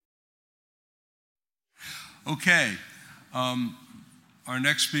Okay, our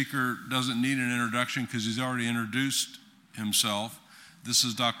next speaker doesn't need an introduction because he's already introduced himself. This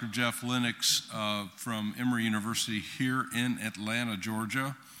is Dr. Jeff Lennox from Emory University here in Atlanta,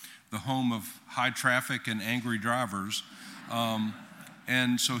 Georgia, the home of high traffic and angry drivers.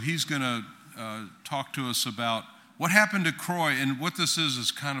 And so he's going to talk to us about what happened to CROI, and what this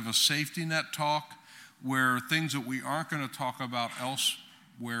is kind of a safety net talk where things that we aren't going to talk about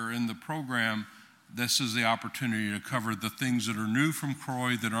elsewhere in the program, this is the opportunity to cover the things that are new from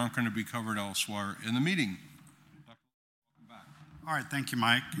CROI that aren't going to be covered elsewhere in the meeting. Welcome back. All right, thank you,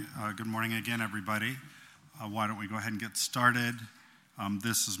 Mike. Good morning again, everybody. Why don't we go ahead and get started?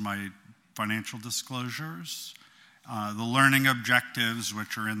 This is my financial disclosures, the learning objectives,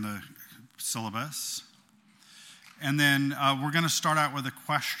 which are in the syllabus. And then we're going to start out with a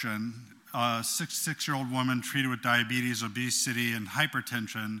question. A 66-year-old woman treated with diabetes, obesity, and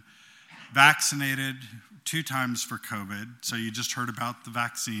hypertension, vaccinated 2 times for COVID. So you just heard about the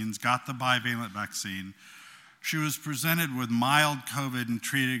vaccines, got the bivalent vaccine. She was presented with mild COVID and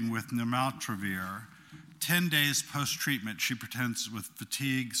treating with nirmatrelvir. 10 days post-treatment, she presents with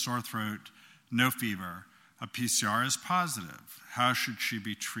fatigue, sore throat, no fever. A PCR is positive. How should she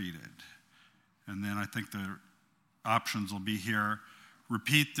be treated? And then I think the options will be here.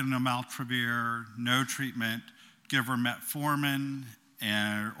 Repeat the nirmatrelvir, no treatment, give her metformin,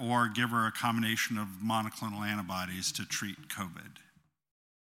 or give her a combination of monoclonal antibodies to treat COVID.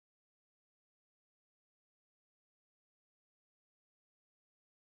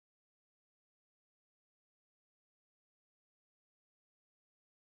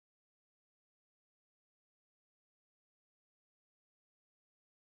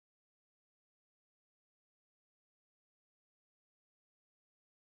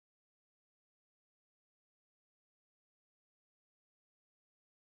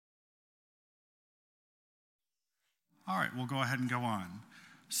 All right, we'll go ahead and go on.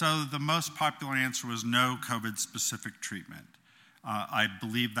 So the most popular answer was no COVID-specific treatment. I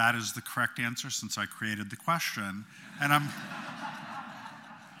believe that is the correct answer since I created the question. And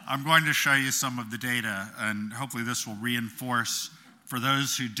I'm going to show you some of the data, and hopefully this will reinforce for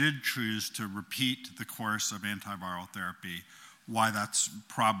those who did choose to repeat the course of antiviral therapy, why that's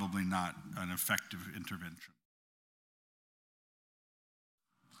probably not an effective intervention.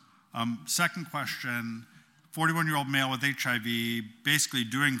 Second question. 41-year-old male with HIV, basically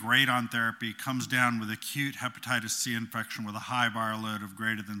doing great on therapy, comes down with acute hepatitis C infection with a high viral load of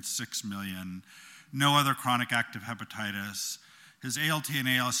greater than 6 million, no other chronic active hepatitis. His ALT and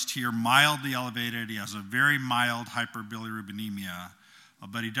AST are mildly elevated. He has a very mild hyperbilirubinemia,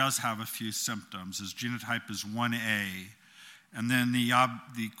 but he does have a few symptoms. His genotype is 1A. And then the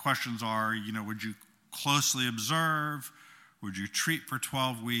questions are, would you closely observe? Would you treat for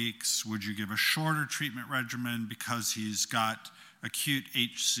 12 weeks? Would you give a shorter treatment regimen because he's got acute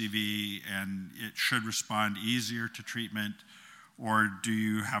HCV and it should respond easier to treatment? Or do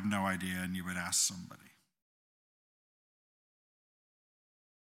you have no idea and you would ask somebody?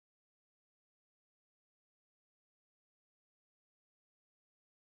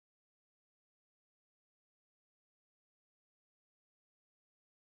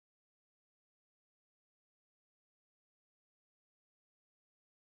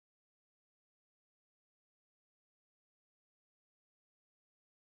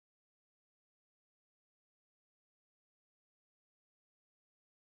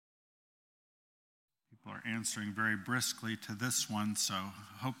 People are answering very briskly to this one, so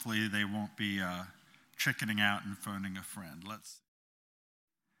hopefully they won't be chickening out and phoning a friend.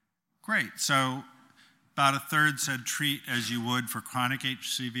 Great, so about a third said treat as you would for chronic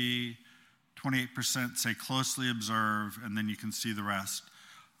HCV, 28% say closely observe, and then you can see the rest.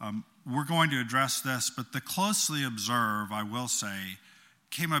 We're going to address this, but the closely observe, I will say,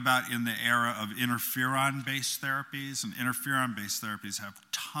 came about in the era of interferon-based therapies, and interferon-based therapies have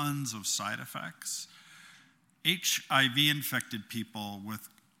tons of side effects. HIV-infected people with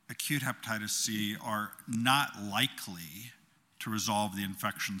acute hepatitis C are not likely to resolve the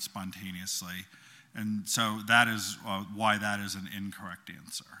infection spontaneously, and so that is why that is an incorrect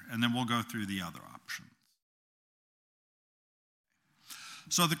answer. And then we'll go through the other options.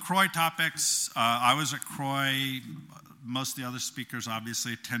 So the CROI topics, I was at CROI, most of the other speakers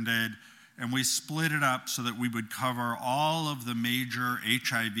obviously attended, and we split it up so that we would cover all of the major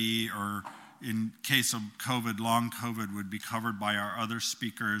HIV, or in case of COVID, long COVID would be covered by our other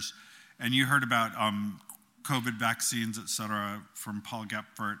speakers. And you heard about COVID vaccines, et cetera, from Paul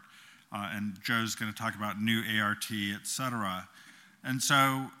Gepfert, and Joe's going to talk about new ART, et cetera. And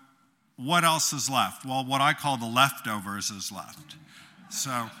so what else is left? Well, what I call the leftovers is left.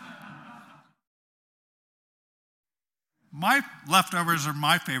 So My leftovers are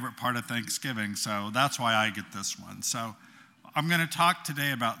my favorite part of Thanksgiving, so that's why I get this one. So I'm going to talk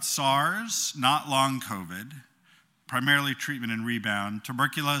today about SARS, not long COVID, primarily treatment and rebound,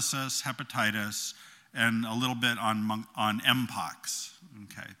 tuberculosis, hepatitis, and a little bit on Mpox,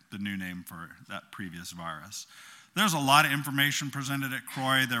 okay, the new name for that previous virus. There's a lot of information presented at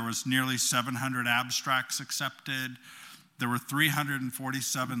CROI. There was nearly 700 abstracts accepted. There were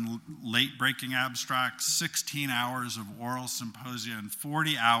 347 late-breaking abstracts, 16 hours of oral symposia, and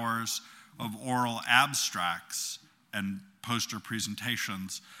 40 hours of oral abstracts and poster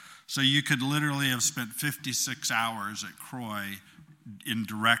presentations. So you could literally have spent 56 hours at CROI in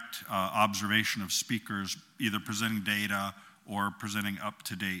direct observation of speakers, either presenting data or presenting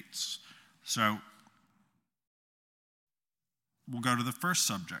up-to-dates. So we'll go to the first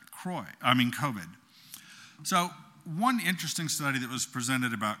subject, COVID. So one interesting study that was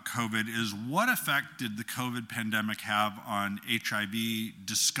presented about COVID is what effect did the COVID pandemic have on HIV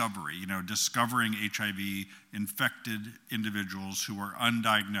discovery, discovering HIV-infected individuals who were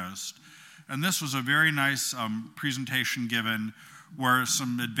undiagnosed. And this was a very nice presentation given where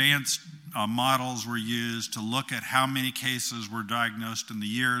some advanced models were used to look at how many cases were diagnosed in the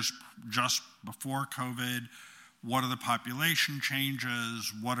years just before COVID, what are the population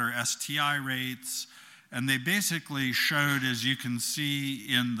changes, what are STI rates, and they basically showed, as you can see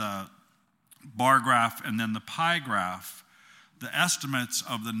in the bar graph and then the pie graph, the estimates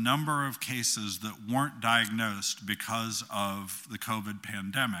of the number of cases that weren't diagnosed because of the COVID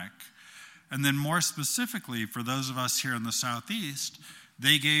pandemic. And then more specifically, for those of us here in the Southeast,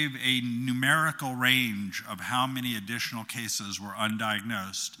 they gave a numerical range of how many additional cases were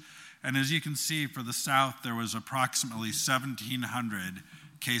undiagnosed. And as you can see, for the South, there was approximately 1,700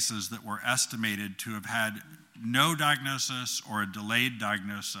 cases that were estimated to have had no diagnosis or a delayed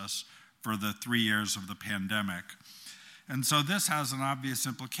diagnosis for the 3 years of the pandemic. And so this has an obvious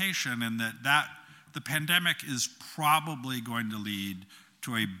implication in that the pandemic is probably going to lead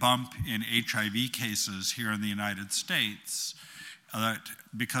to a bump in HIV cases here in the United States.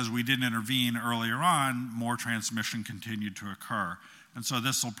 Because we didn't intervene earlier on, more transmission continued to occur. And so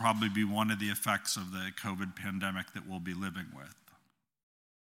this will probably be one of the effects of the COVID pandemic that we'll be living with.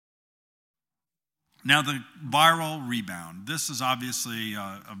 Now, the viral rebound. This is obviously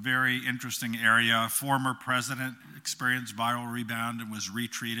a very interesting area. Former president experienced viral rebound and was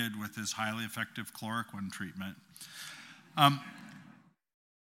retreated with his highly effective chloroquine treatment.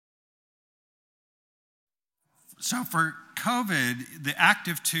 So for COVID, the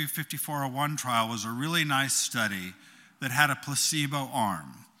Active-2 5401 trial was a really nice study that had a placebo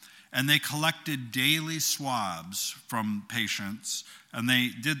arm. And they collected daily swabs from patients, and they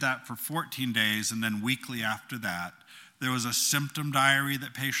did that for 14 days, and then weekly after that. There was a symptom diary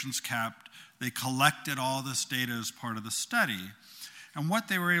that patients kept. They collected all this data as part of the study. And what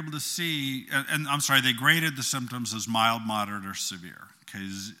they were able to see, they graded the symptoms as mild, moderate, or severe, okay,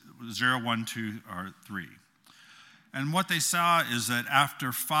 0, 1, 2, or 3. And what they saw is that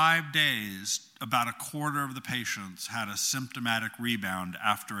after 5 days, about a quarter of the patients had a symptomatic rebound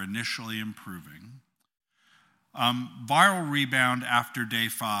after initially improving. Viral rebound after day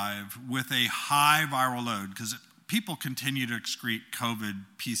 5 with a high viral load, because people continue to excrete COVID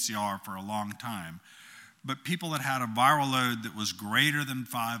PCR for a long time. But people that had a viral load that was greater than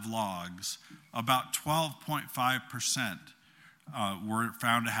 5 logs, about 12.5% were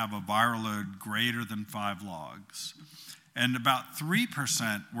found to have a viral load greater than 5 logs. And about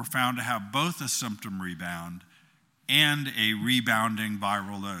 3% were found to have both a symptom rebound and a rebounding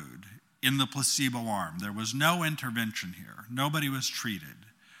viral load in the placebo arm. There was no intervention here. Nobody was treated.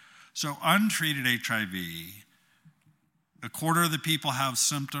 So untreated HIV, a quarter of the people have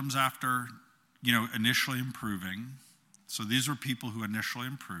symptoms after, initially improving. So these were people who initially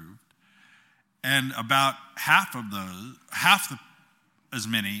improved. And about as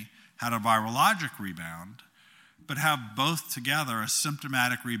many had a virologic rebound, but have both together, a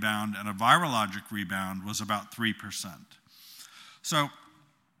symptomatic rebound and a virologic rebound was about 3%. So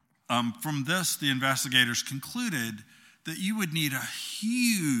from this, the investigators concluded that you would need a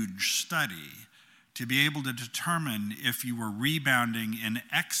huge study to be able to determine if you were rebounding in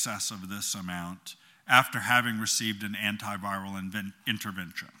excess of this amount after having received an antiviral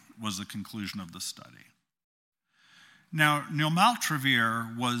intervention, was the conclusion of the study. Now,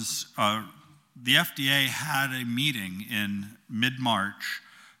 nirmatrelvir was, the FDA had a meeting in mid-March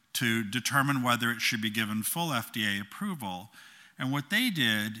to determine whether it should be given full FDA approval. And what they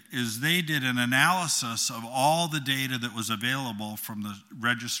did is they did an analysis of all the data that was available from the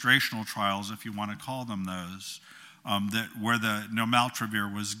registrational trials, if you want to call them those, where the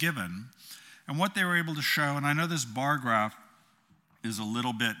nirmatrelvir was given. And what they were able to show, and I know this bar graph is a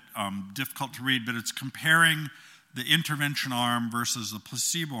little bit difficult to read, but it's comparing the intervention arm versus the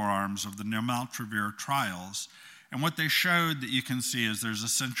placebo arms of the nirmatrelvir trials. And what they showed that you can see is there's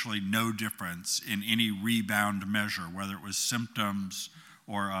essentially no difference in any rebound measure, whether it was symptoms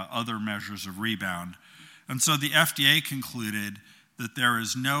or other measures of rebound. And so the FDA concluded that there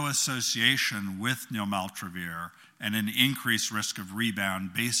is no association with nirmatrelvir and an increased risk of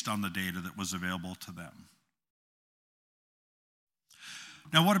rebound based on the data that was available to them.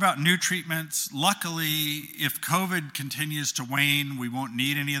 Now, what about new treatments? Luckily, if COVID continues to wane, we won't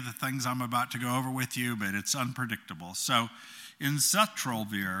need any of the things I'm about to go over with you, but it's unpredictable. So,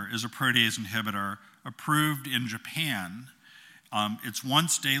 enzetrelvir is a protease inhibitor approved in Japan. It's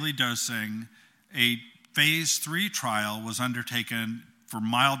once daily dosing. A phase 3 trial was undertaken for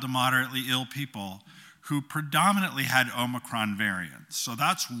mild to moderately ill people who predominantly had Omicron variants. So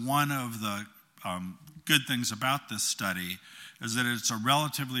that's one of the good things about this study, is that it's a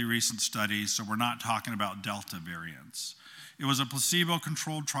relatively recent study, so we're not talking about Delta variants. It was a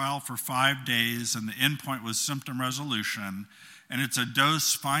placebo-controlled trial for 5 days, and the endpoint was symptom resolution, and it's a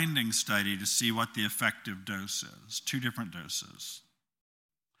dose-finding study to see what the effective dose is, 2 different doses.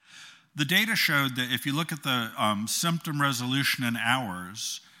 The data showed that if you look at the symptom resolution in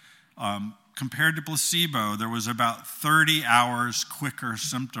hours, compared to placebo, there was about 30 hours quicker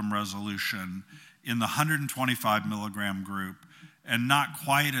symptom resolution in the 125 milligram group, and not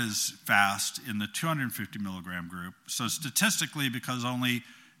quite as fast in the 250 milligram group. So statistically, because only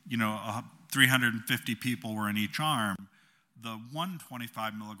 350 people were in each arm, the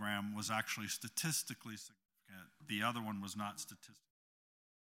 125 milligram was actually statistically significant. The other one was not statistically.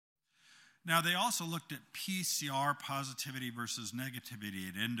 Now, they also looked at PCR positivity versus negativity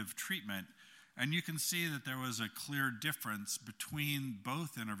at end of treatment, and you can see that there was a clear difference between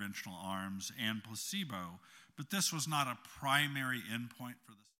both interventional arms and placebo, but this was not a primary endpoint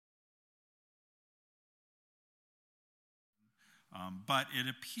for this. But it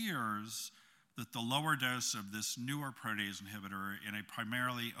appears that the lower dose of this newer protease inhibitor in a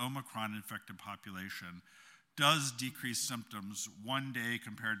primarily Omicron-infected population does decrease symptoms 1 day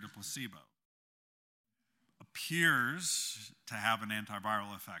compared to placebo. Appears to have an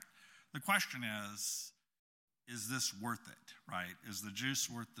antiviral effect. The question is this worth it, right? Is the juice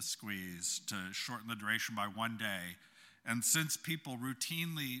worth the squeeze to shorten the duration by 1 day? And since people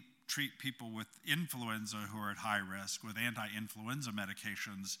routinely treat people with influenza who are at high risk with anti-influenza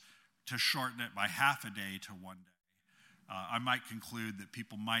medications, to shorten it by half a day to 1 day, I might conclude that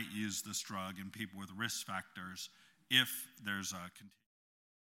people might use this drug in people with risk factors if there's a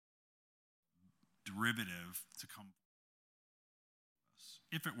derivative to come,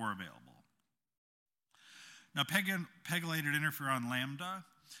 if it were available. Now, pegylated interferon lambda,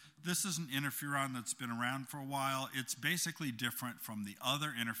 this is an interferon that's been around for a while. It's basically different from the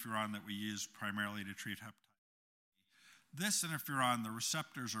other interferon that we use primarily to treat hepatitis. This interferon, the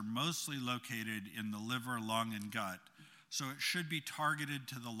receptors are mostly located in the liver, lung, and gut, so it should be targeted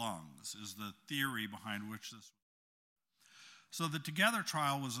to the lungs, is the theory behind which this. So the Together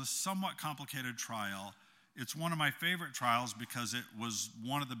trial was a somewhat complicated trial. It's one of my favorite trials because it was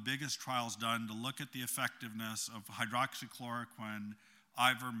one of the biggest trials done to look at the effectiveness of hydroxychloroquine,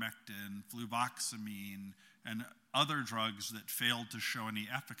 ivermectin, fluvoxamine, and other drugs that failed to show any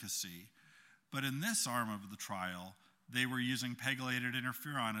efficacy. But in this arm of the trial, they were using pegylated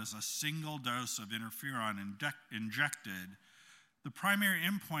interferon as a single dose of interferon injected. The primary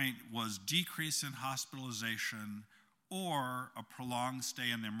endpoint was decrease in hospitalization or a prolonged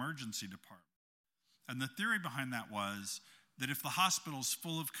stay in the emergency department. And the theory behind that was that if the hospital's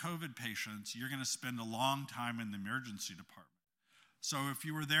full of COVID patients, you're going to spend a long time in the emergency department. So if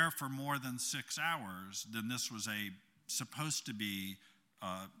you were there for more than 6 hours, then this was supposed to be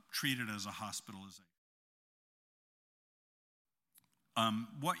treated as a hospitalization.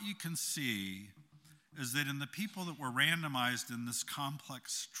 What you can see is that in the people that were randomized in this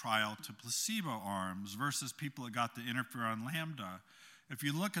complex trial to placebo arms versus people that got the interferon lambda, if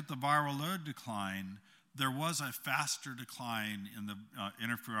you look at the viral load decline, there was a faster decline in the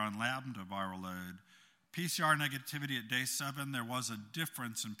interferon lambda viral load. PCR negativity at day 7, there was a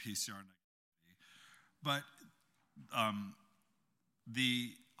difference in PCR negativity. But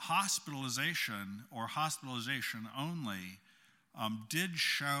the hospitalization or hospitalization only did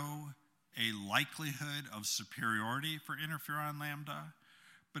show a likelihood of superiority for interferon lambda.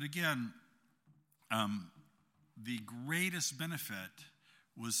 But again, the greatest benefit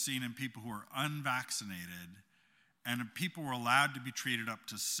was seen in people who were unvaccinated, and people were allowed to be treated up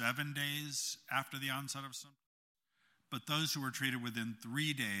to 7 days after the onset of symptoms. but those who were treated within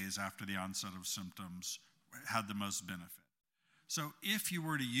 3 days after the onset of symptoms had the most benefit. So if you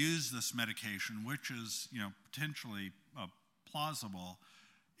were to use this medication, which is potentially plausible,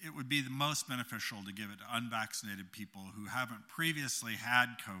 it would be the most beneficial to give it to unvaccinated people who haven't previously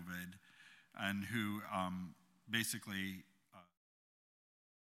had COVID and who basically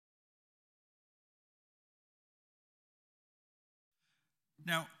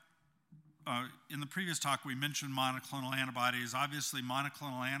Now, in the previous talk, we mentioned monoclonal antibodies. Obviously,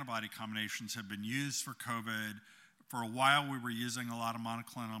 monoclonal antibody combinations have been used for COVID. For a while, we were using a lot of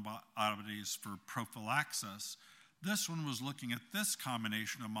monoclonal antibodies for prophylaxis. This one was looking at this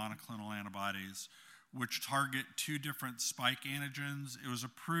combination of monoclonal antibodies, which target 2 different spike antigens. It was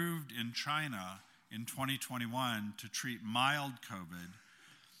approved in China in 2021 to treat mild COVID.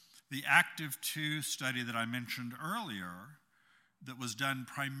 The ACTIV-2 study that I mentioned earlier, that was done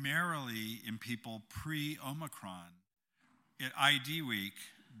primarily in people pre-Omicron, at ID Week,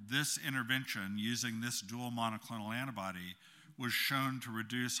 this intervention using this dual monoclonal antibody was shown to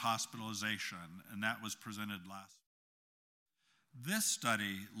reduce hospitalization, and that was presented last. This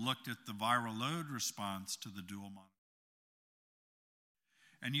study looked at the viral load response to the dual monoclonal.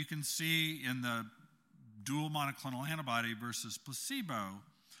 And you can see in the dual monoclonal antibody versus placebo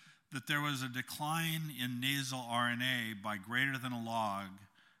that there was a decline in nasal RNA by greater than a log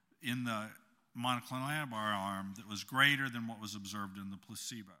in the monoclonal antibody arm that was greater than what was observed in the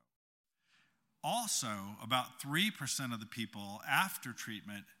placebo. Also, about 3% of the people after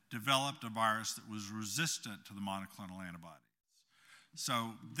treatment developed a virus that was resistant to the monoclonal antibodies.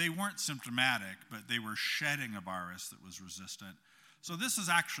 So they weren't symptomatic, but they were shedding a virus that was resistant. So this is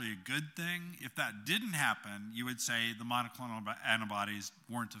actually a good thing. If that didn't happen, you would say the monoclonal antibodies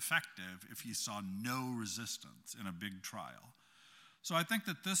weren't effective if you saw no resistance in a big trial. So I think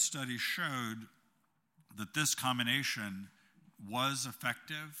that this study showed that this combination was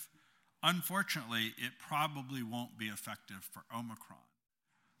effective. Unfortunately, it probably won't be effective for Omicron.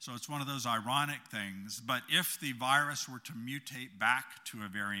 So it's one of those ironic things, but if the virus were to mutate back to a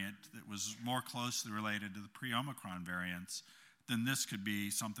variant that was more closely related to the pre-Omicron variants, then this could be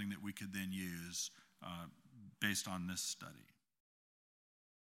something that we could then use based on this study.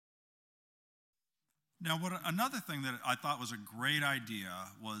 Now, another thing that I thought was a great idea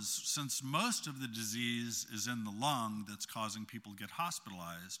was, since most of the disease is in the lung that's causing people to get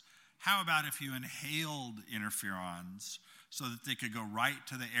hospitalized, how about if you inhaled interferons so that they could go right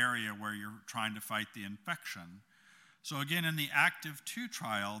to the area where you're trying to fight the infection? So again, in the ACTIV-2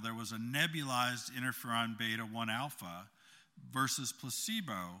 trial, there was a nebulized interferon beta 1 alpha versus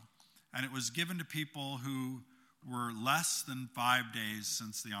placebo, and it was given to people who were less than 5 days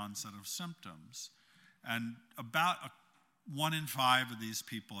since the onset of symptoms. And about 1 in 5 of these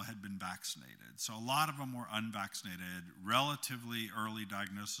people had been vaccinated. So a lot of them were unvaccinated, relatively early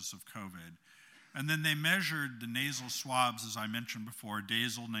diagnosis of COVID. And then they measured the nasal swabs, as I mentioned before,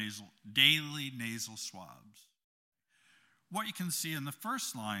 daily nasal swabs. What you can see in the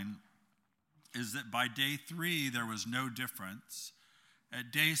first line is that by day 3, there was no difference.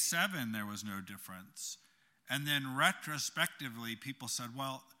 At day 7, there was no difference. And then retrospectively, people said,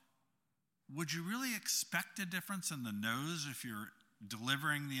 well, would you really expect a difference in the nose if you're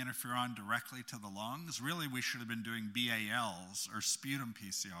delivering the interferon directly to the lungs? Really, we should have been doing BALs or sputum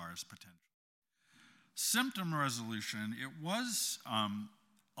PCRs potentially. Symptom resolution, it was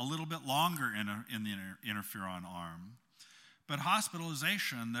a little bit longer in the interferon arm. But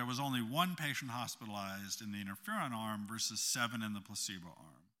hospitalization, there was only 1 patient hospitalized in the interferon arm versus 7 in the placebo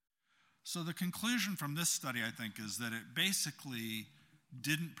arm. So the conclusion from this study, I think, is that it basically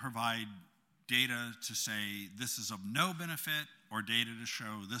didn't provide data to say this is of no benefit or data to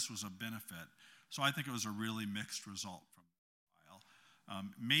show this was of benefit. So I think it was a really mixed result from the trial.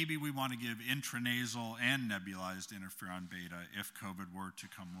 Maybe we want to give intranasal and nebulized interferon beta if COVID were to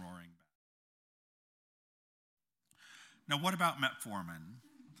come roaring back. Now, what about metformin?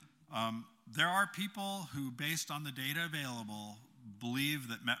 There are people who, based on the data available, believe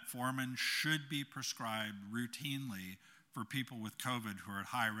that metformin should be prescribed routinely for people with COVID who are at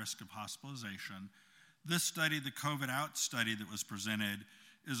high risk of hospitalization. This study, the COVID Out study that was presented,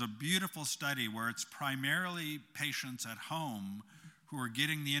 is a beautiful study where it's primarily patients at home who are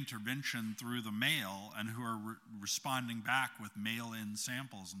getting the intervention through the mail and who are responding back with mail-in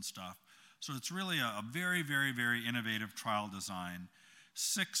samples and stuff. So it's really a very, very, very innovative trial design.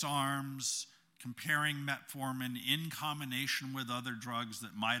 6 arms comparing metformin in combination with other drugs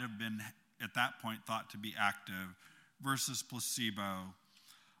that might have been, at that point, thought to be active versus placebo.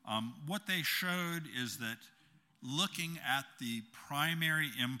 What they showed is that looking at the primary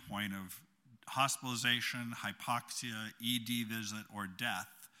endpoint of hospitalization, hypoxia, ED visit, or death,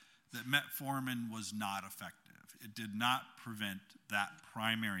 that metformin was not effective. It did not prevent that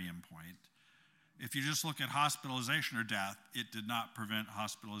primary endpoint. If you just look at hospitalization or death, it did not prevent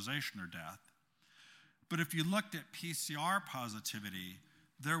hospitalization or death. But if you looked at PCR positivity,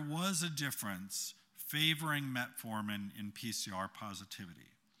 there was a difference favoring metformin in PCR positivity.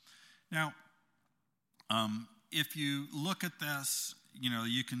 Now, if you look at this,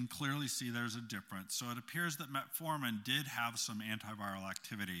 you can clearly see there's a difference. So it appears that metformin did have some antiviral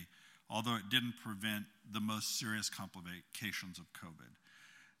activity, although it didn't prevent the most serious complications of COVID.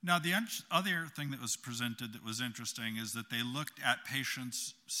 Now, the other thing that was presented that was interesting is that they looked at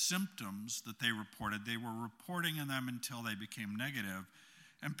patients' symptoms that they reported. They were reporting them until they became negative.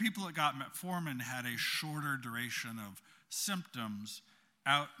 And people that got metformin had a shorter duration of symptoms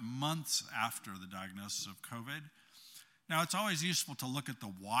out months after the diagnosis of COVID. Now, it's always useful to look at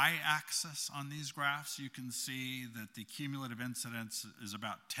the y-axis on these graphs. You can see that the cumulative incidence is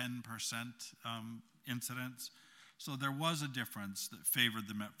about 10% incidence. So there was a difference that favored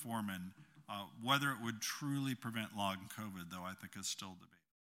the metformin. Whether it would truly prevent long COVID, though, I think is still debatable.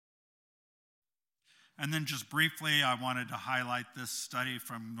 And then just briefly, I wanted to highlight this study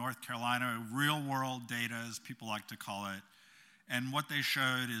from North Carolina, real-world data, as people like to call it. And what they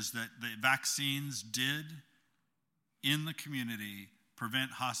showed is that the vaccines did, in the community,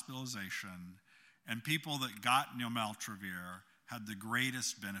 prevent hospitalization, and people that got nirmatrelvir had the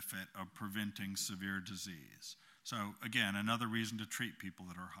greatest benefit of preventing severe disease. So again, another reason to treat people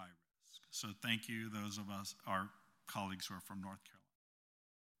that are high risk. So thank you, those of us, our colleagues who are from North Carolina.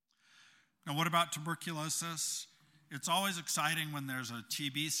 Now, what about tuberculosis? It's always exciting when there's a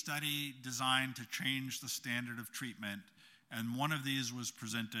TB study designed to change the standard of treatment. And one of these was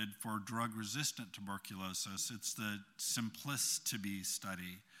presented for drug-resistant tuberculosis. It's the Simplicity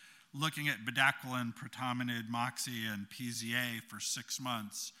study, looking at bedaquiline, protamine, moxie, and PZA for 6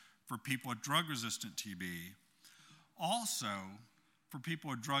 months for people with drug-resistant TB. Also, for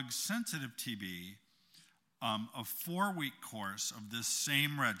people with drug-sensitive TB, a 4-week course of this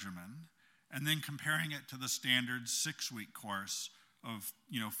same regimen, and then comparing it to the standard 6-week course of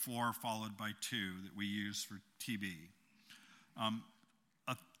 4 followed by 2 that we use for TB.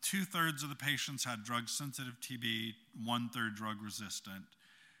 2/3 of the patients had drug-sensitive TB, 1/3 drug-resistant.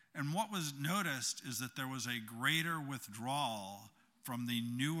 And what was noticed is that there was a greater withdrawal from the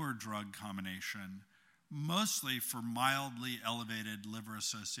newer drug combination, mostly for mildly elevated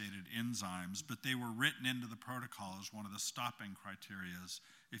liver-associated enzymes, but they were written into the protocol as one of the stopping criteria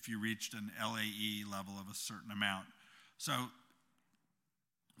if you reached an LAE level of a certain amount. So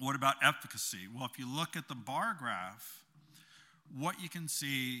what about efficacy? Well, if you look at the bar graph, what you can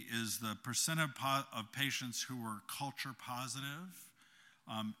see is the percent of patients who were culture positive,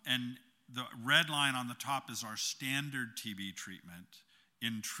 and the red line on the top is our standard TB treatment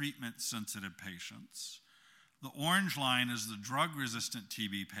in treatment-sensitive patients. The orange line is the drug-resistant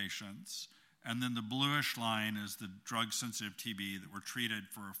TB patients, and then the bluish line is the drug-sensitive TB that were treated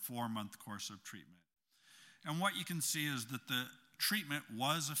for a 4-month course of treatment. And what you can see is that the treatment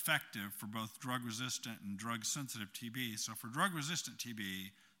was effective for both drug-resistant and drug-sensitive TB. So for drug-resistant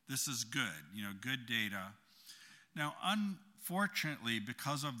TB, this is good, good data. Now, unfortunately,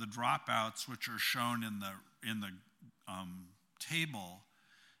 because of the dropouts, which are shown in the table,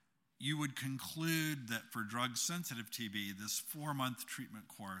 you would conclude that for drug-sensitive TB, this 4-month treatment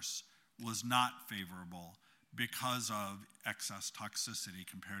course was not favorable because of excess toxicity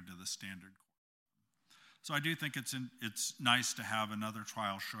compared to the standard course. So I do think it's nice to have another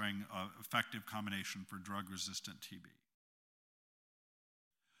trial showing an effective combination for drug-resistant TB.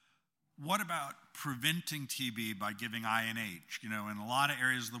 What about preventing TB by giving INH? In a lot of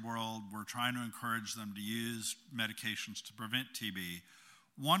areas of the world, we're trying to encourage them to use medications to prevent TB.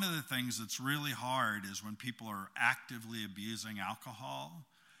 One of the things that's really hard is when people are actively abusing alcohol,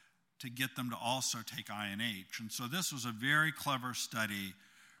 to get them to also take INH. And so this was a very clever study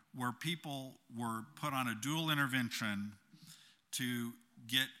where people were put on a dual intervention to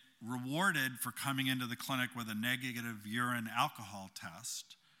get rewarded for coming into the clinic with a negative urine alcohol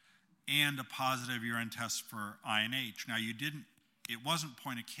test and a positive urine test for INH. Now, it wasn't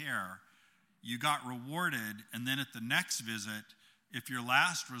point of care. You got rewarded, and then at the next visit, if your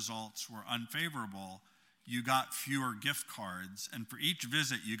last results were unfavorable, you got fewer gift cards, and for each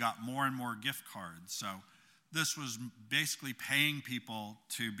visit, you got more and more gift cards. So this was basically paying people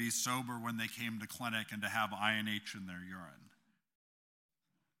to be sober when they came to clinic and to have INH in their urine.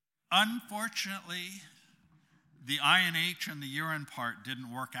 Unfortunately, the INH and the urine part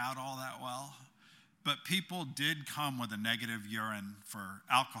didn't work out all that well. but people did come with a negative urine for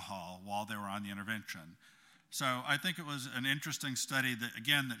alcohol while they were on the intervention. So I think it was an interesting study that,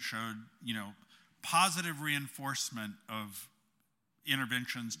 again, that showed, positive reinforcement of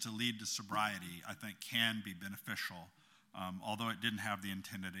interventions to lead to sobriety, I think, can be beneficial, although it didn't have the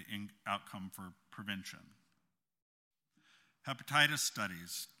intended outcome for prevention. Hepatitis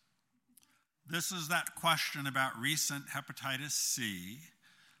studies. This is that question about recent hepatitis C.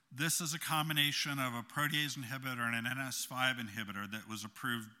 This is a combination of a protease inhibitor and an NS5 inhibitor that was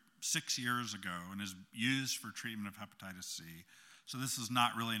approved 6 years ago and is used for treatment of hepatitis C. So this is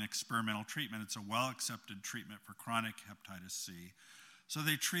not really an experimental treatment. It's a well-accepted treatment for chronic hepatitis C. So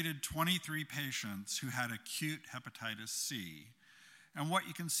they treated 23 patients who had acute hepatitis C. And what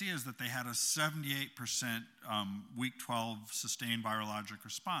you can see is that they had a 78% week 12 sustained virologic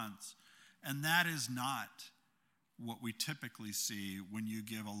response. And that is not what we typically see when you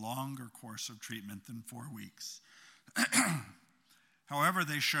give a longer course of treatment than 4 weeks. However,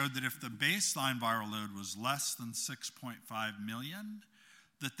 they showed that if the baseline viral load was less than 6.5 million,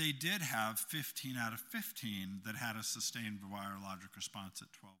 that they did have 15 out of 15 that had a sustained virologic response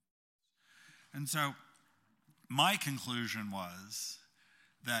at 12 weeks. And so my conclusion was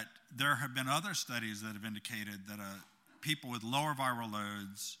that there have been other studies that have indicated that people with lower viral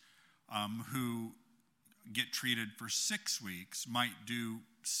loads who get treated for 6 weeks might do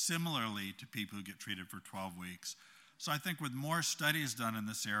similarly to people who get treated for 12 weeks. So I think with more studies done in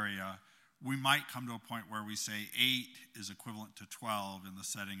this area, we might come to a point where we say 8 is equivalent to 12 in the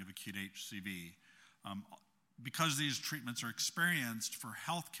setting of acute HCV. Because these treatments are experienced for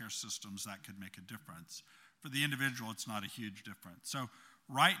healthcare systems, that could make a difference. For the individual, it's not a huge difference. So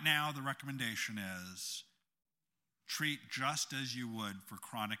right now, the recommendation is treat just as you would for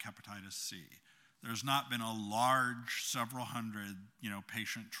chronic hepatitis C. There's not been a large, several hundred,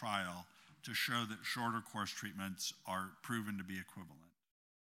 patient trial to show that shorter course treatments are proven to be equivalent.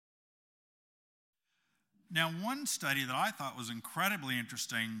 Now, one study that I thought was incredibly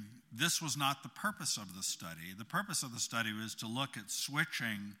interesting, this was not the purpose of the study. The purpose of the study was to look at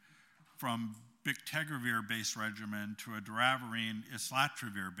switching from bictegravir-based regimen to a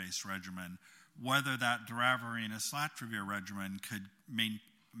doravirine-islatravir-based regimen, whether that doravirine-islatravir regimen could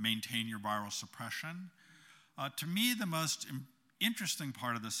maintain your viral suppression. To me, the most interesting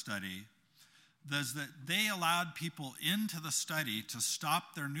part of the study is that they allowed people into the study to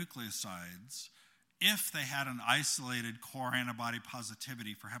stop their nucleosides if they had an isolated core antibody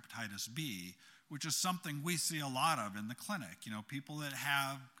positivity for hepatitis B, which is something we see a lot of in the clinic. People that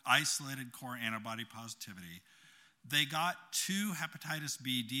have isolated core antibody positivity, they got 2 hepatitis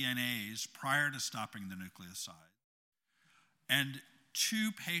B DNAs prior to stopping the nucleoside. And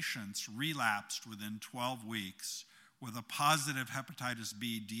 2 patients relapsed within 12 weeks with a positive hepatitis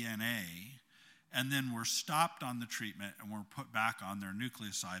B DNA, and then were stopped on the treatment and were put back on their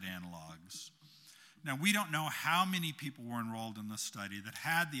nucleoside analogs. Now, we don't know how many people were enrolled in this study that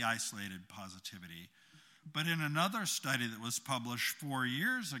had the isolated positivity, but in another study that was published 4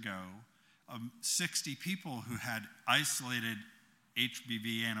 years ago, of 60 people who had isolated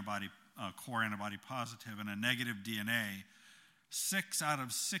HBV antibody, core antibody positive and a negative DNA, 6 out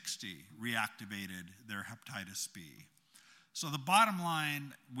of 60 reactivated their hepatitis B. So the bottom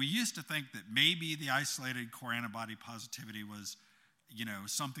line, we used to think that maybe the isolated core antibody positivity was,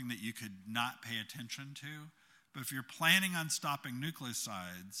 something that you could not pay attention to. But if you're planning on stopping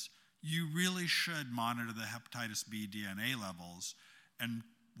nucleosides, you really should monitor the hepatitis B DNA levels and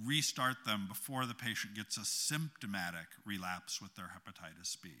restart them before the patient gets a symptomatic relapse with their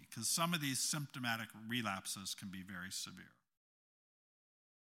hepatitis B, because some of these symptomatic relapses can be very severe.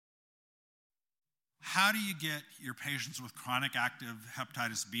 How do you get your patients with chronic active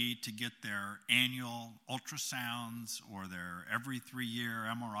hepatitis B to get their annual ultrasounds or their every 3-year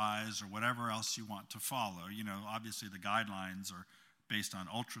MRIs or whatever else you want to follow? Obviously the guidelines are based on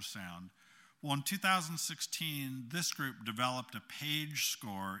ultrasound. Well, in 2016, this group developed a PAGE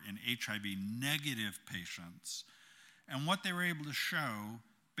score in HIV negative patients. And what they were able to show,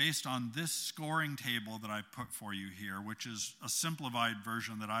 based on this scoring table that I put for you here, which is a simplified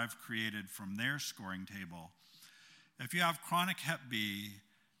version that I've created from their scoring table. If you have chronic Hep B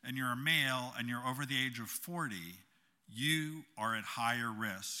and you're a male and you're over the age of 40, you are at higher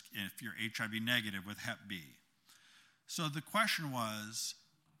risk if you're HIV negative with Hep B. So the question was,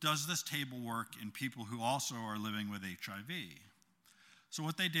 does this table work in people who also are living with HIV? So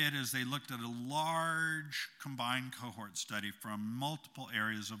what they did is they looked at a large combined cohort study from multiple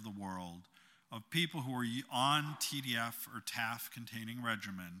areas of the world of people who were on TDF or TAF-containing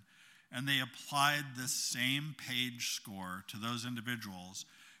regimen, and they applied this same PAGE score to those individuals,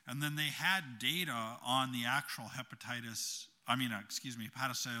 And then they had data on the actual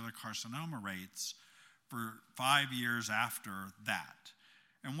hepatocellular carcinoma rates for 5 years after that.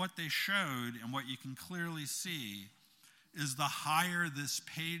 And what they showed, and what you can clearly see, is the higher this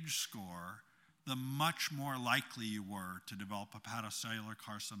page score, the much more likely you were to develop hepatocellular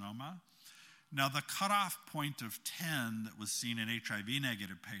carcinoma. Now, the cutoff point of 10 that was seen in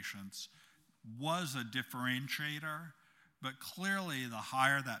HIV-negative patients was a differentiator, but clearly the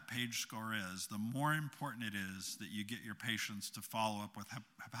higher that page score is, the more important it is that you get your patients to follow up with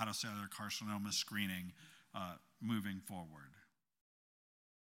hepatocellular carcinoma screening moving forward.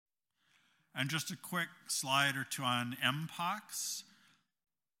 And just a quick slide or two on Mpox.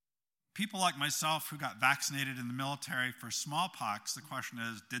 People like myself who got vaccinated in the military for smallpox, the question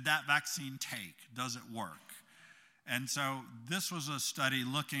is, did that vaccine take? Does it work? And so this was a study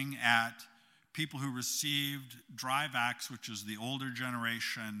looking at people who received Dryvax, which is the older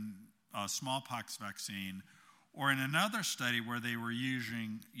generation smallpox vaccine, or in another study where they were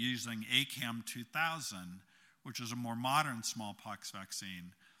using ACAM 2000, which is a more modern smallpox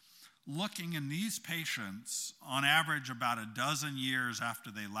vaccine. Looking in these patients, on average about a dozen years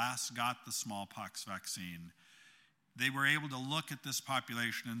after they last got the smallpox vaccine, they were able to look at this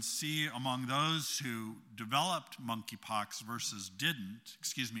population and see among those who developed monkeypox versus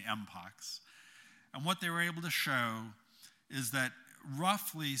Mpox. And what they were able to show is that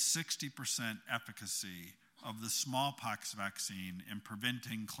roughly 60% efficacy of the smallpox vaccine in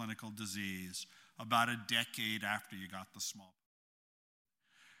preventing clinical disease about a decade after you got the smallpox.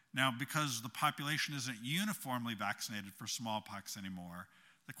 Now, because the population isn't uniformly vaccinated for smallpox anymore,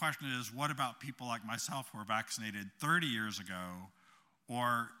 the question is, what about people like myself who were vaccinated 30 years ago,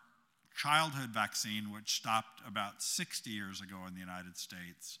 or childhood vaccine, which stopped about 60 years ago in the United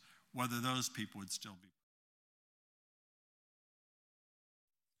States, whether those people would still be.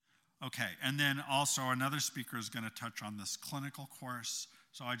 Okay, and then also another speaker is going to touch on this clinical course,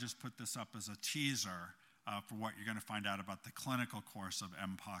 so I just put this up as a teaser for what you're going to find out about the clinical course of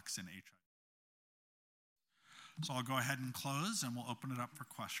Mpox and HIV. So I'll go ahead and close, and we'll open it up for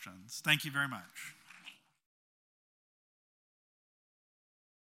questions. Thank you very much.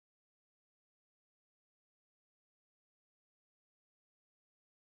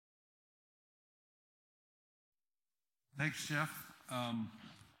 Thanks, Jeff. Kind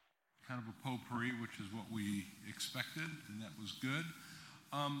of a potpourri, which is what we expected, and that was good.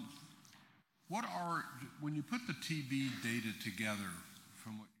 When you put the TB data together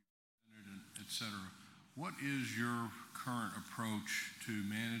from what you presented, et cetera, what is your current approach to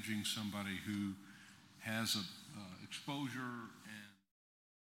managing somebody who has a exposure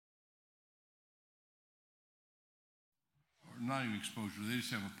or not even exposure, they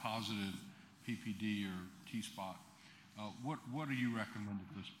just have a positive PPD or T-spot? What do you recommend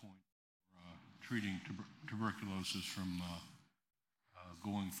at this point for treating tuberculosis from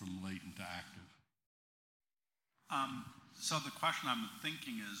going from latent to active? So the question I'm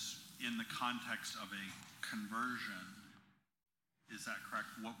thinking is, in the context of a conversion, is that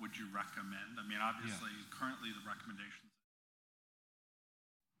correct? What would you recommend? I mean, obviously, currently the recommendations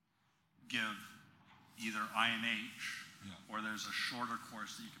give either INH or there's a shorter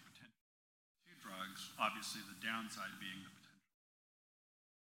course that you could potentially use 2 drugs, obviously the downside being the potential.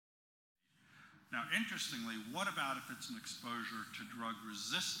 Now, interestingly, what about if it's an exposure to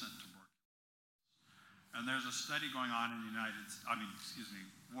drug-resistant tuberculosis? And there's a study going on in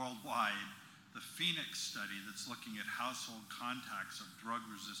worldwide, the Phoenix study that's looking at household contacts of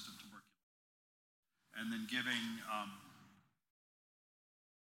drug-resistant tuberculosis, and then giving,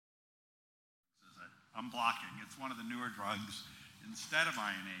 I'm blocking, it's one of the newer drugs instead of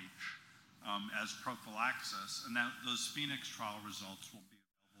INH as prophylaxis, and those Phoenix trial results will be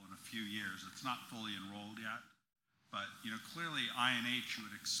in a few years. It's not fully enrolled yet, but clearly INH, you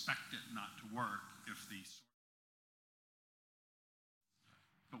would expect it not to work if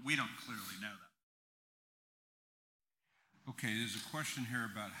but we don't clearly know that. Okay, there's a question here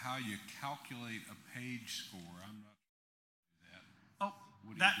about how you calculate a page score. I'm not sure that. Oh,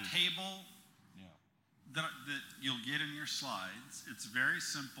 that table that you'll get in your slides, it's very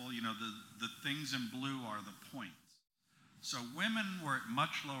simple. The things in blue are the points. So women were at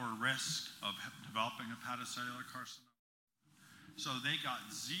much lower risk of developing hepatocellular carcinoma. So they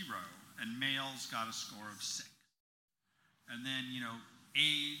got 0, and males got a score of 6. And then,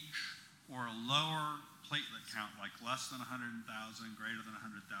 age or a lower platelet count, like less than 100,000, greater than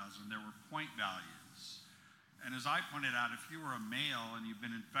 100,000, there were point values. And as I pointed out, if you were a male and you've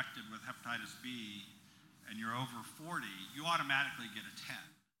been infected with hepatitis B and you're over 40, you automatically get a 10.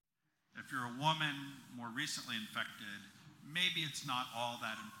 If you're a woman more recently infected, maybe it's not all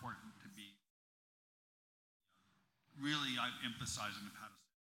that important to be really emphasizing hepatitis.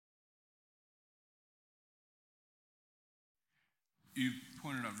 You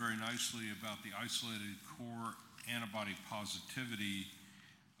pointed out very nicely about the isolated core antibody positivity.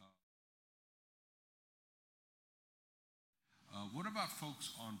 What about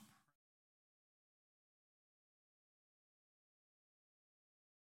folks on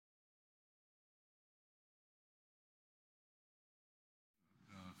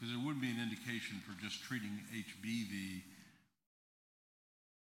because there wouldn't be an indication for just treating HBV.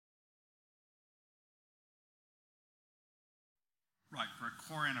 Right, for a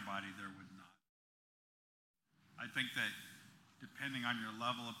core antibody, there would not. I think that depending on your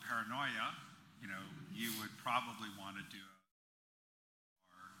level of paranoia, you would probably want to do a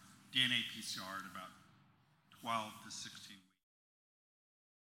DNA PCR at about 12 to 16 weeks.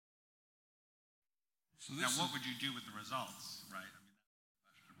 So now, what would you do with the results, right? I mean, that's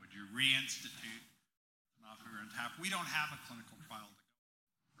the question. Would you reinstitute tenofovir and TAF? We don't have a clinical trial to go,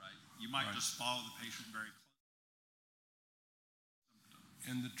 right? You might just follow the patient very closely.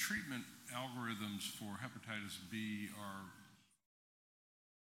 And the treatment algorithms for hepatitis B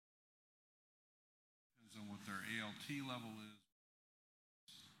depends on what their ALT level is,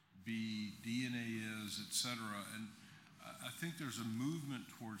 B DNA is, et cetera. And I think there's a movement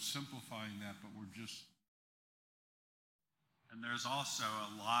towards simplifying that, but we're just. And there's also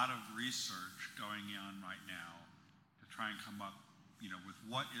a lot of research going on right now to try and come up, with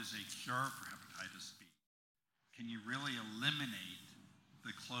what is a cure for hepatitis B. Can you really eliminate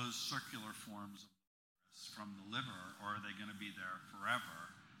the closed circular forms of the virus from the liver, or are they going to be there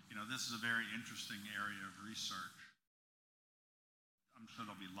forever? This is a very interesting area of research. I'm sure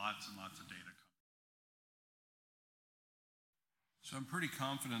there'll be lots and lots of data coming. So I'm pretty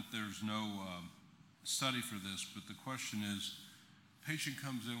confident there's no study for this, but the question is, patient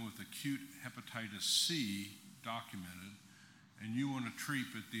comes in with acute hepatitis C documented, and you want to treat,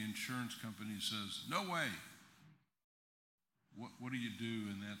 but the insurance company says, no way. What do you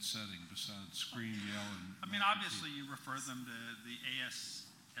do in that setting besides scream, yell, and... I mean, obviously you refer them to the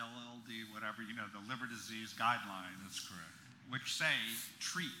ASLLD, whatever, the liver disease guidelines. That's correct. Which say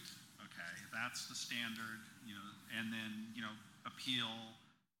treat, okay? That's the standard, and then, appeal,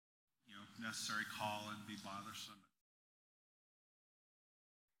 if necessary, call and be bothersome.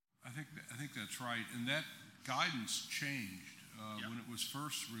 I think that's right. And that guidance changed. When it was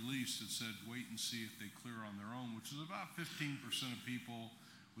first released, it said wait and see if they clear on their own, which is about 15% of people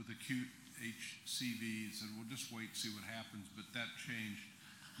with acute HCV said, well, just wait and see what happens. But that changed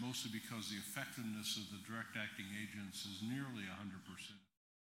mostly because the effectiveness of the direct-acting agents is nearly 100%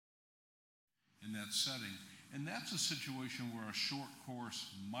 in that setting. And that's a situation where a short course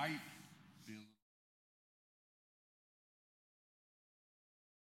might be a little...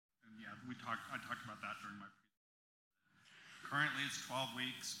 And I talked about that during my presentation. Currently, it's 12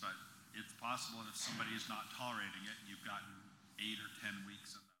 weeks, but it's possible if somebody is not tolerating it, you've gotten 8 or 10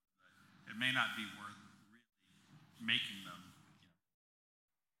 weeks in them. It may not be worth really making them.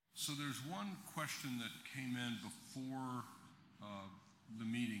 So there's one question that came in before the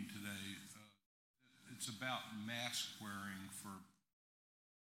meeting today. It's about mask wearing for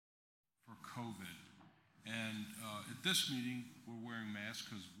COVID. And at this meeting, we're wearing masks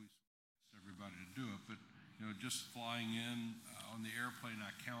because we asked everybody to do it. But just flying in on the airplane, I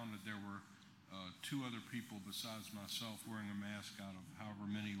counted there were 2 other people besides myself wearing a mask out of however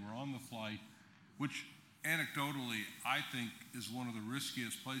many were on the flight, which anecdotally I think is one of the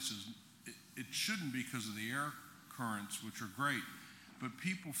riskiest places. It shouldn't be because of the air currents, which are great, but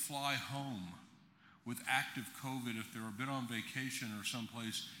people fly home with active COVID if they're a bit on vacation or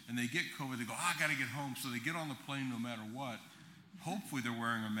someplace and they get COVID, they go, I got to get home. So they get on the plane no matter what. Hopefully they're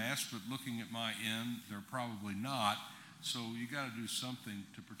wearing a mask, but looking at my end, they're probably not. So you got to do something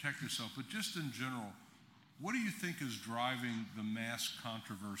to protect yourself. But just in general, what do you think is driving the mask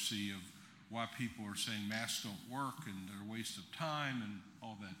controversy of why people are saying masks don't work and they're a waste of time and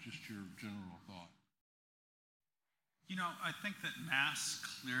all that? Just your general thought. I think that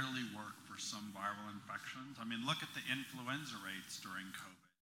masks clearly work for some viral infections. I mean, look at the influenza rates during COVID.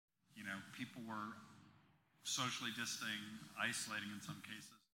 People were socially distancing, isolating in some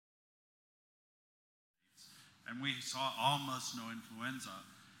cases. And we saw almost no influenza.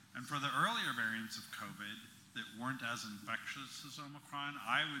 And for the earlier variants of COVID that weren't as infectious as Omicron,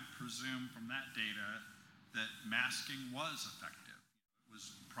 I would presume from that data that masking was effective. It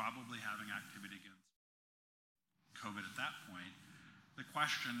was probably having activity against COVID at that point. The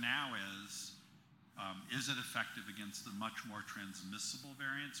question now is it effective against the much more transmissible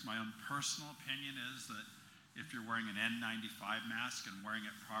variants? My own personal opinion is that if you're wearing an N95 mask and wearing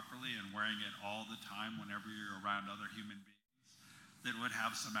it properly and wearing it all the time whenever you're around other human beings, that would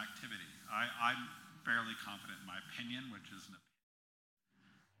have some activity. I'm fairly confident in my opinion, which is an opinion.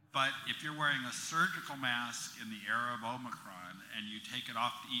 But if you're wearing a surgical mask in the era of Omicron and you take it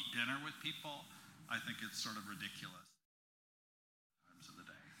off to eat dinner with people, I think it's sort of ridiculous times of the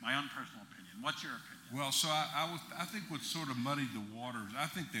day. My own personal opinion. What's your opinion? Well, so I think what sort of muddied the waters, I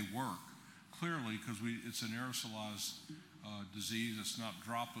think they work, clearly, because it's an aerosolized disease. It's not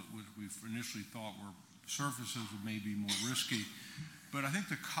droplet, which we initially thought were surfaces would may be more risky. But I think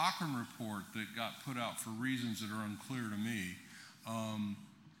the Cochrane report that got put out for reasons that are unclear to me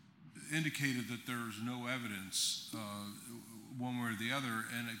indicated that there's no evidence one way or the other,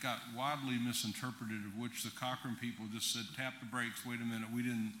 and it got widely misinterpreted, of which the Cochrane people just said, tap the brakes, wait a minute, we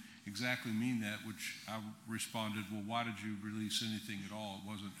didn't exactly mean that, which I responded, well, why did you release anything at all? It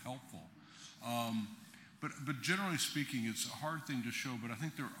wasn't helpful. But generally speaking, it's a hard thing to show, but I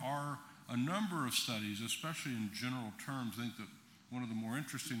think there are a number of studies, especially in general terms. I think that one of the more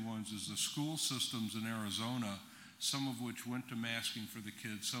interesting ones is the school systems in Arizona, some of which went to masking for the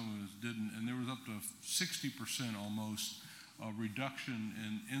kids, some of us didn't, and there was up to 60% almost reduction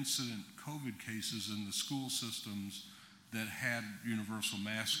in incident COVID cases in the school systems that had universal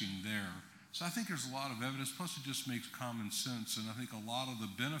masking there. So I think there's a lot of evidence, plus it just makes common sense, and I think a lot of the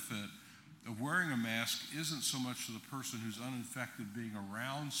benefit of wearing a mask isn't so much to the person who's uninfected being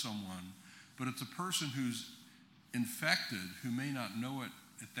around someone, but it's a person who's infected who may not know it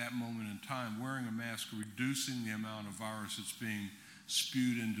at that moment in time, wearing a mask, reducing the amount of virus that's being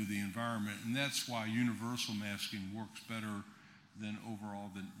spewed into the environment. And that's why universal masking works better than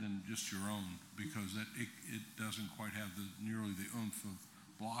overall than just your own, because it doesn't quite have nearly the oomph of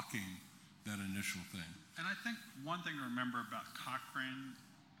blocking that initial thing. And I think one thing to remember about Cochrane,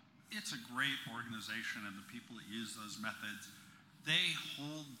 it's a great organization, and the people that use those methods, they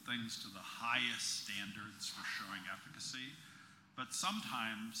hold things to the highest standards for showing efficacy. But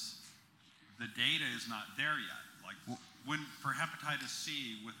sometimes the data is not there yet. Like when for hepatitis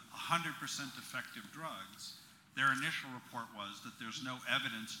C with 100% effective drugs, their initial report was that there's no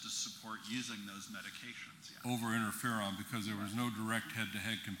evidence to support using those medications yet. Over interferon, because there was no direct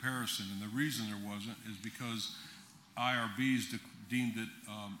head-to-head comparison. And the reason there wasn't is because IRBs deemed it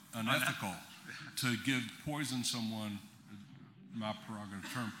unethical to poison someone, my prerogative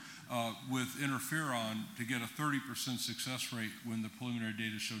term, with interferon to get a 30% success rate when the preliminary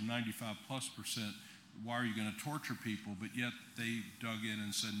data showed 95+%. Why are you going to torture people? But yet they dug in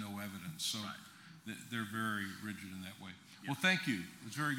and said no evidence. So they're very rigid in that way. Well, thank you. It's very good.